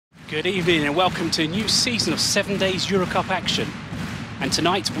Good evening and welcome to a new season of 7 days Eurocup action. And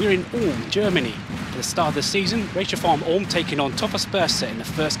tonight we're in Ulm, Germany. For the start of the season, Ratiopharm Ulm taking on TOFAS Bursa in the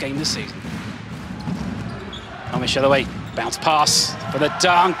first game of the season. Amish other way, bounce pass for the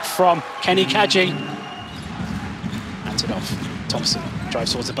dunk from Kenny Kaji. Hands it off, Thompson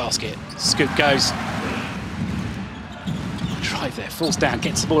drives towards the basket, scoop goes. Drive there, falls down,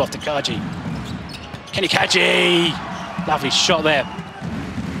 gets the ball off to Kaji. Kenny Kaji, lovely shot there.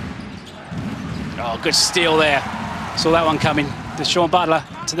 Oh, good steal there. Saw that one coming. To Sean Butler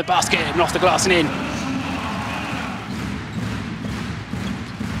to the basket and off the glass and in.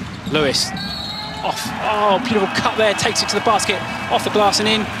 Lewis off. Oh, beautiful cut there. Takes it to the basket, off the glass and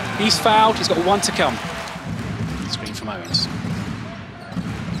in. He's fouled. He's got one to come. Screen from Owens.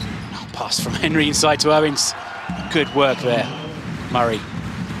 Oh, pass from Henry inside to Owens. Good work there. Murray.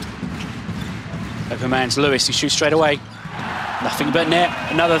 Open man's Lewis. He shoots straight away. Nothing but net.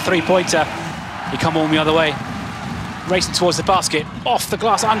 Another three-pointer. He come all the other way, racing towards the basket, off the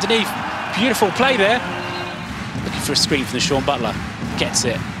glass underneath. Beautiful play there. Looking for a screen from the Sean Butler. Gets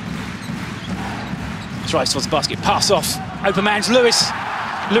it. Drives towards the basket, pass off. Open man's Lewis.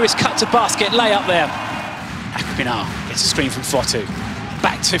 Lewis cut to basket, lay up there. Akpinar gets a screen from Fotu.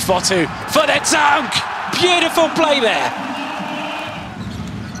 Back to Fotu for the dunk. Beautiful play there.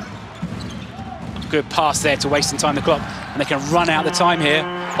 Good pass there to waste some time on the clock, and they can run out the time here.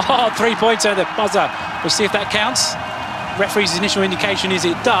 Oh, three-pointer, the buzzer. We'll see if that counts. Referee's initial indication is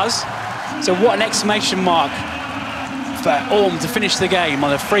it does. So what an exclamation mark for Ulm to finish the game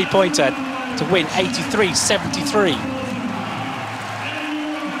on a three-pointer to win 83-73.